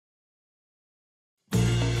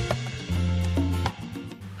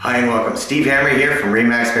Hi and welcome. Steve Hamre here from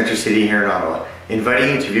Remax Metro City here in Ottawa,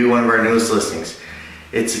 inviting you to view one of our newest listings.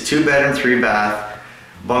 It's a 2-bedroom, 3-bath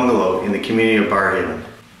bungalow in the community of Barrhaven.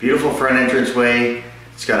 Beautiful front entranceway.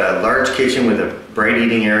 It's got a large kitchen with a bright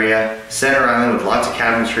eating area, center island with lots of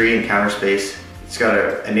cabinetry and counter space. It's got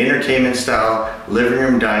an entertainment style living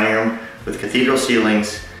room, dining room with cathedral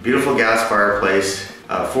ceilings, beautiful gas fireplace,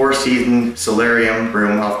 a 4-season solarium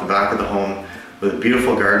room off the back of the home with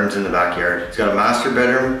beautiful gardens in the backyard. It's got a master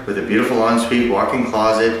bedroom with a beautiful ensuite walk-in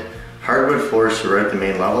closet, hardwood floors throughout the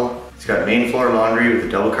main level. It's got main floor laundry with a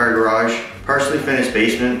double-car garage, partially finished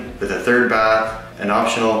basement with a 3rd bath, an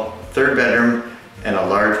optional 3rd bedroom, and a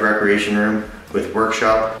large recreation room with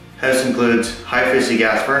workshop. House includes high-efficiency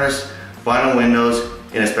gas furnace, vinyl windows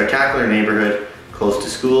in a spectacular neighborhood close to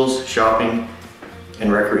schools, shopping,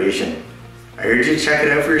 and recreation. I urge you to check it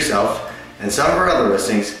out for yourself and some of our other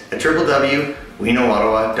listings at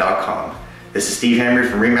www.weknowottawa.com. This is Steve Hamre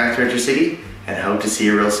from Remax Metro City, and I hope to see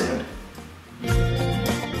you real soon.